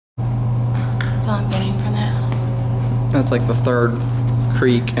all I'm getting from that. That's like the third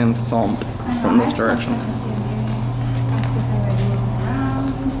creak and thump from this direction.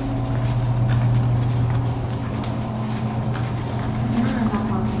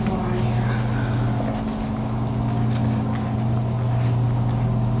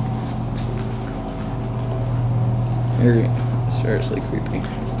 You're seriously creepy.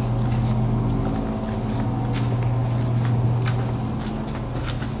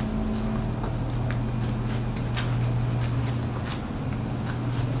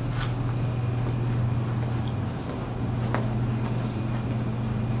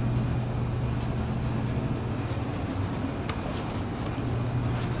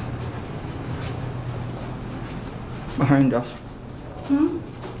 Behind us.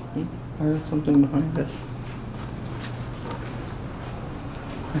 I heard something behind us.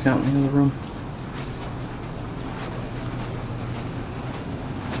 Look out in the other room.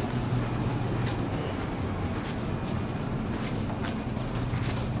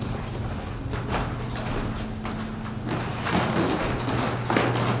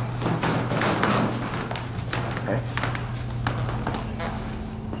 Okay.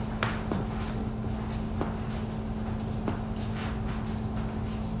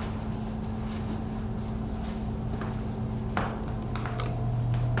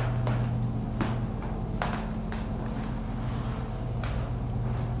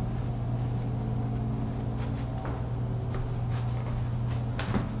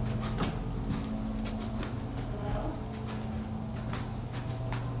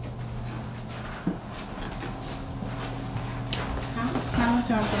 Now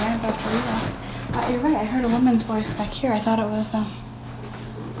listen, I'm right after Rita. You're right, I heard a woman's voice back here. I thought it was, oh,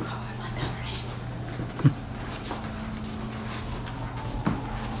 I blacked out her name.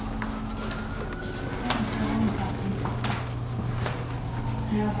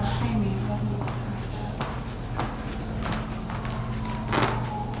 And I was behind me, it wasn't on my desk.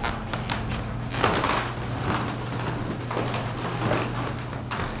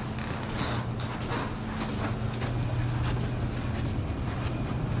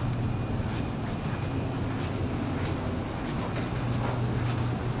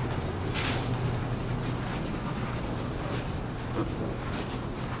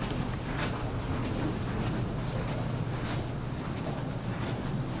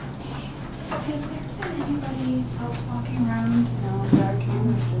 Has there been anybody else walking around? No, our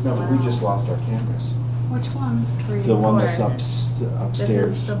cameras No, but we just lost our cameras. Which ones? 3 and The 4. one that's This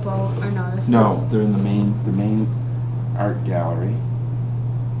upstairs. is the boat, or no, this No, is... they're in the main art gallery.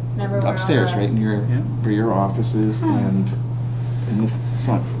 Never went Upstairs, on right in where your office is and in the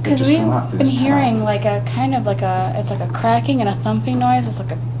front. They Because just we've come up, they been just come hearing up. like a kind of like a, it's like a cracking and a thumping noise. It's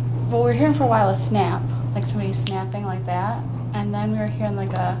like a, well, we were hearing for a while a snap, like somebody snapping like that. And then we were hearing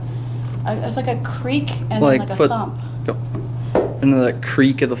like it's like a creak and Like then like a foot- thump. Go. And then the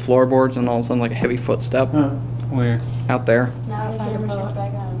creak of the floorboards and all of a sudden like a heavy footstep Where? out there. Now the cameras are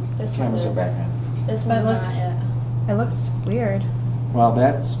back on. This one Cameras are did. back on. This But it one's looks- not yet. It looks weird. Well,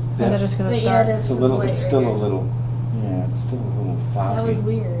 that's Is it just gonna But start? yeah, it's that's a little. the It's light still right a here. little. Yeah, it's still a little foggy. That was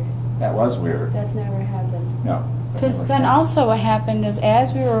weird. That was weird. That's never happened. No. that Because never then happened. also what happened is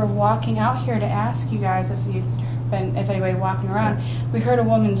as we were walking out here to ask you guys if anybody walking around, we heard a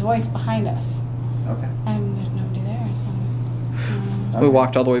woman's voice behind us. Okay. And there's nobody there, so. We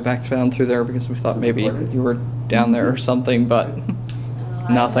walked all the way back down through there because we thought Is it maybe recorded? you were down there or something, but No,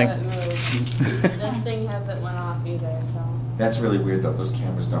 I nothing. haven't moved. This thing hasn't went off either, so... That's really weird that those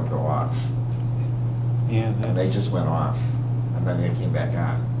cameras don't go off. Yeah, And they that's... just went off, and then they came back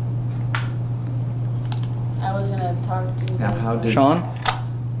on. I was gonna talk to you. Now, how did- Sean?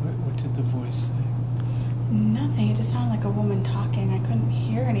 What did the voice say? Nothing. It just sounded like a woman talking. I couldn't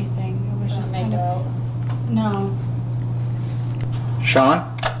hear anything. It was just make kind it of. out. No.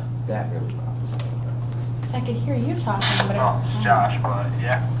 Sean? That really bothers me. Because I could hear you talking, but it was behind Josh, us. but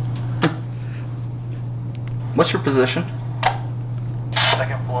yeah. What's your position?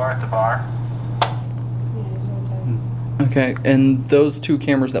 Second floor at the bar. Yeah, he's right there. Okay, and those two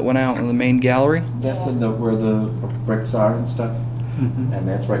cameras that went out in the main gallery? That's in the where the bricks are and stuff, Mhm. and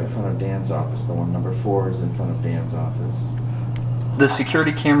that's right in front of Dan's office. The one number 4 is in front of Dan's office. The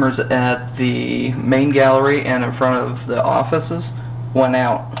security cameras at the main gallery and in front of the offices went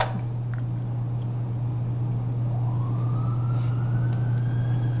out.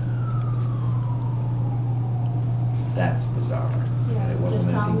 That's bizarre. Yeah, It just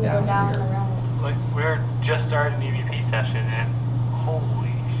wasn't tell anything me to go down down here. around. Like, we're just starting the EVP session, and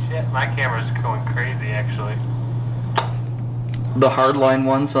holy shit, my camera's going crazy, actually. The hardline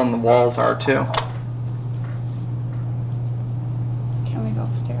ones on the walls are too. Can we go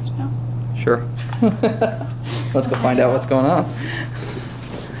upstairs now? Sure. Let's go find out what's going on.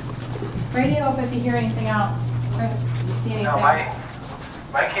 Radio up if you hear anything else. Or you see anything. No, my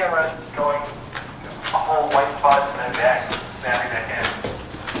camera's going a whole white spot and then back, snapping back in.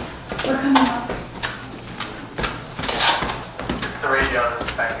 We're coming up. It's the radio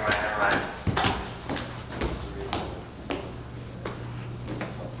that's affecting my never mind.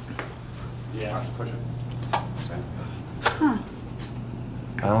 Yeah. Let's push it. Huh.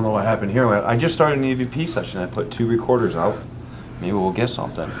 I don't know what happened here. I just started an EVP session. I put 2 recorders out. Maybe we'll get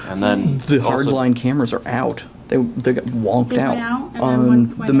something. And then The also- hardline cameras are out. They got wonked They out, went out, and then on when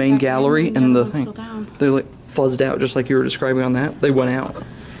the they main got in, gallery the and other the one's thing. still down. They're like fuzzed out, just like you were describing on that. They went out.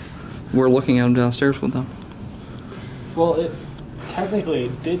 We're looking at them downstairs with them. Well, it technically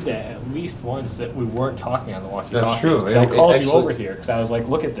it did that at least once that we weren't talking on the walkie-talkie. That's true. 'Cause I It called actually- you over here because I was like,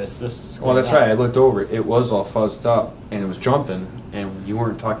 "Look at this. This." Is Well, that's going right. I on." looked over. It was all fuzzed up, and it was jumping, and you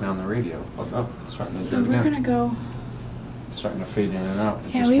weren't talking on the radio. Oh, it's starting to So do it we're again. gonna go. It's starting to fade in and out.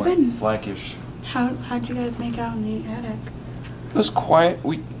 It Yeah, just we've went been- blackish. How'd you guys make out in the attic? It was quiet.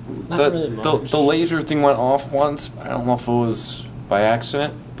 Not really much. The laser thing went off once. I don't know if it was by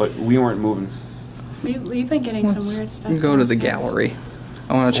accident, but we weren't moving. We've been getting some weird stuff. Go to the downstairs. gallery.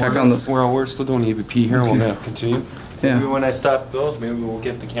 I want to check on this. We're still doing EVP here. Okay. We're gonna continue. Yeah. Maybe when I stop those, maybe we'll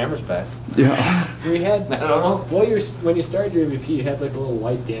get the cameras back. Yeah. We had. I don't know. Well, when you started your MVP, you had like a little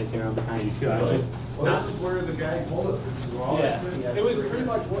light dancing around behind you too. I was. Well, this is where the guy told us this is where all Yeah, this is. it was pretty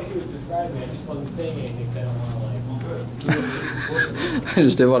much what he was describing. I just wasn't saying anything because I don't want to like. I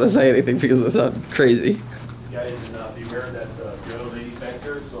just didn't want to say anything because it sounded crazy. Guys, and beware that the other lady's back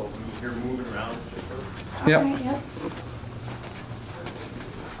there, so when you hear moving around, it's just her. Yep. Okay, yep.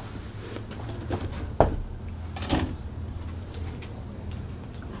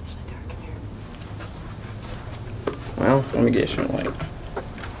 Well, let me get you a light.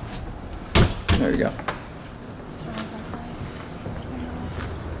 There you go.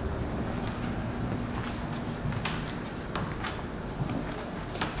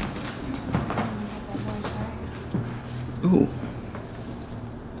 That's what I look like. Ooh.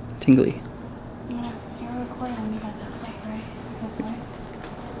 Tingly. Yeah, you're recording when you got that light, right? Your voice.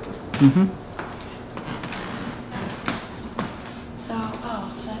 Mm-hmm. So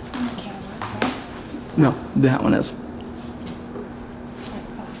that's when the camera works, right? No, that one is. Like,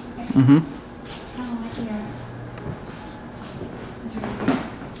 oh, okay. Mm-hmm. Kind of like your.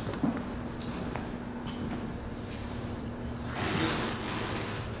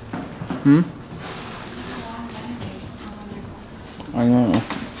 Hmm? It's a lot of energy on I know.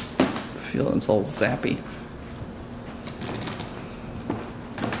 Feel it's all zappy.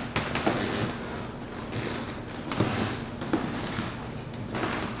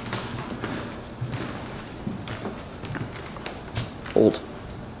 Old.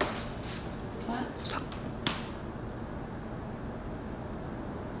 What? Stop.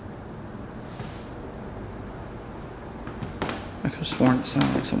 I could have sworn it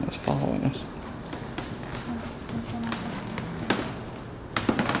sounded like someone was following us.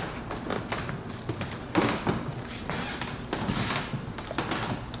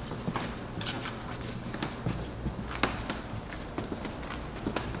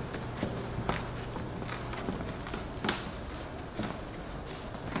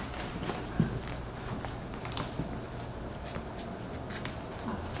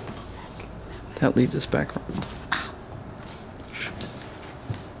 That leads us back. Shh. I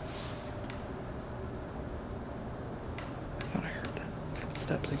thought I heard that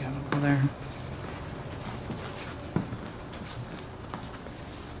footsteps again over there.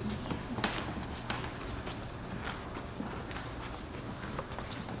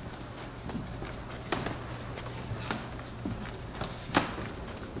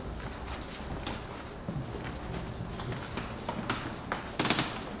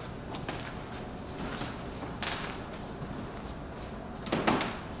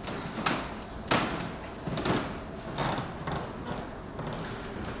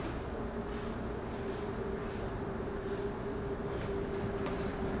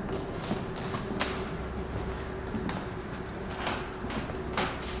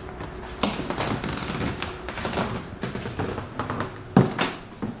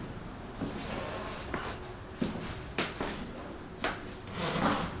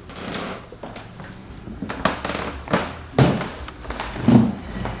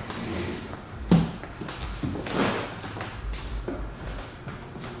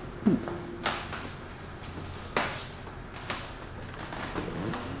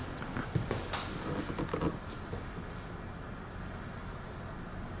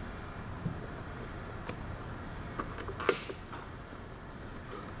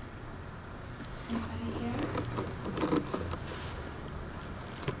 Anybody here?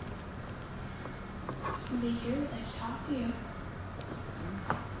 Somebody here would like to talk to you.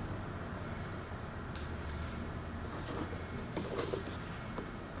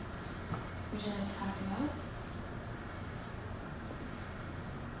 Would you like to talk to us?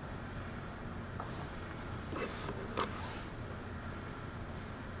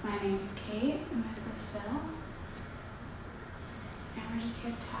 My name's Kate, and this is Phil. And we're just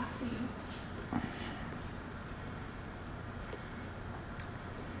here to talk to you.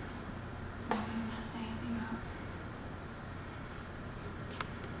 I'm not gonna mess anything up.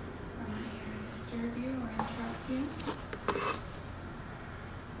 We're not here to disturb you or interrupt you.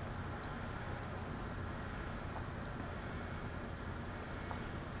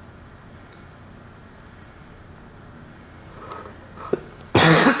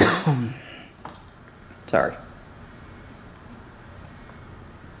 Sorry. I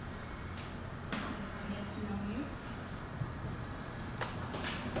just want to get to know you.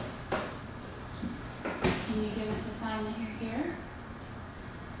 Can you give us a sign that you're here?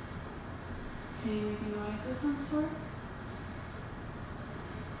 Can you make a noise of some sort?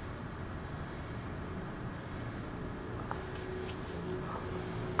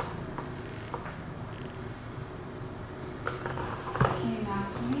 Can you knock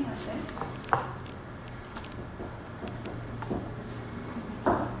for me like this?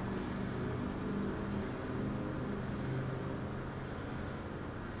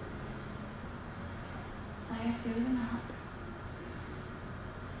 All you have to do is knock.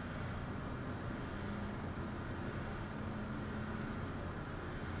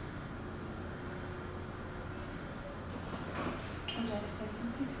 Would you like to say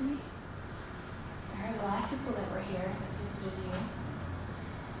something to me? I heard the last people that were here that visited you.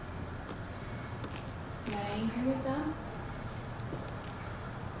 You got angry with them?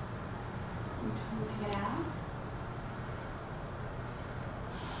 You told them to get out?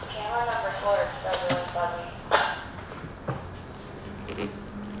 Camera number 4 is still really fuzzy.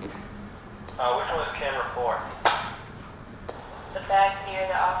 Which one is camera 4? The back near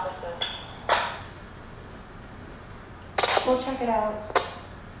the offices. We'll check it out.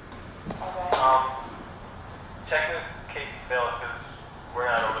 Okay. Check with Kate and Phil, because we're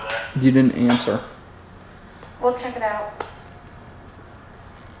not over there. You didn't answer. We'll check it out.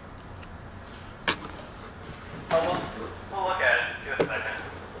 Oh, we'll look at it. Give us a second.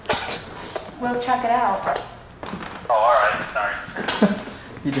 We'll check it out. Oh, alright, sorry.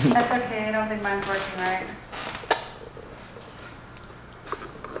 You didn't. That's okay, I don't think mine's working right.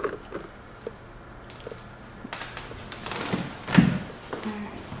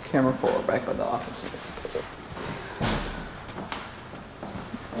 Camera 4, back by the offices.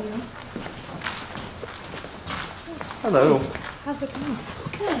 Hello. How's it going?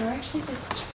 Good, we're actually just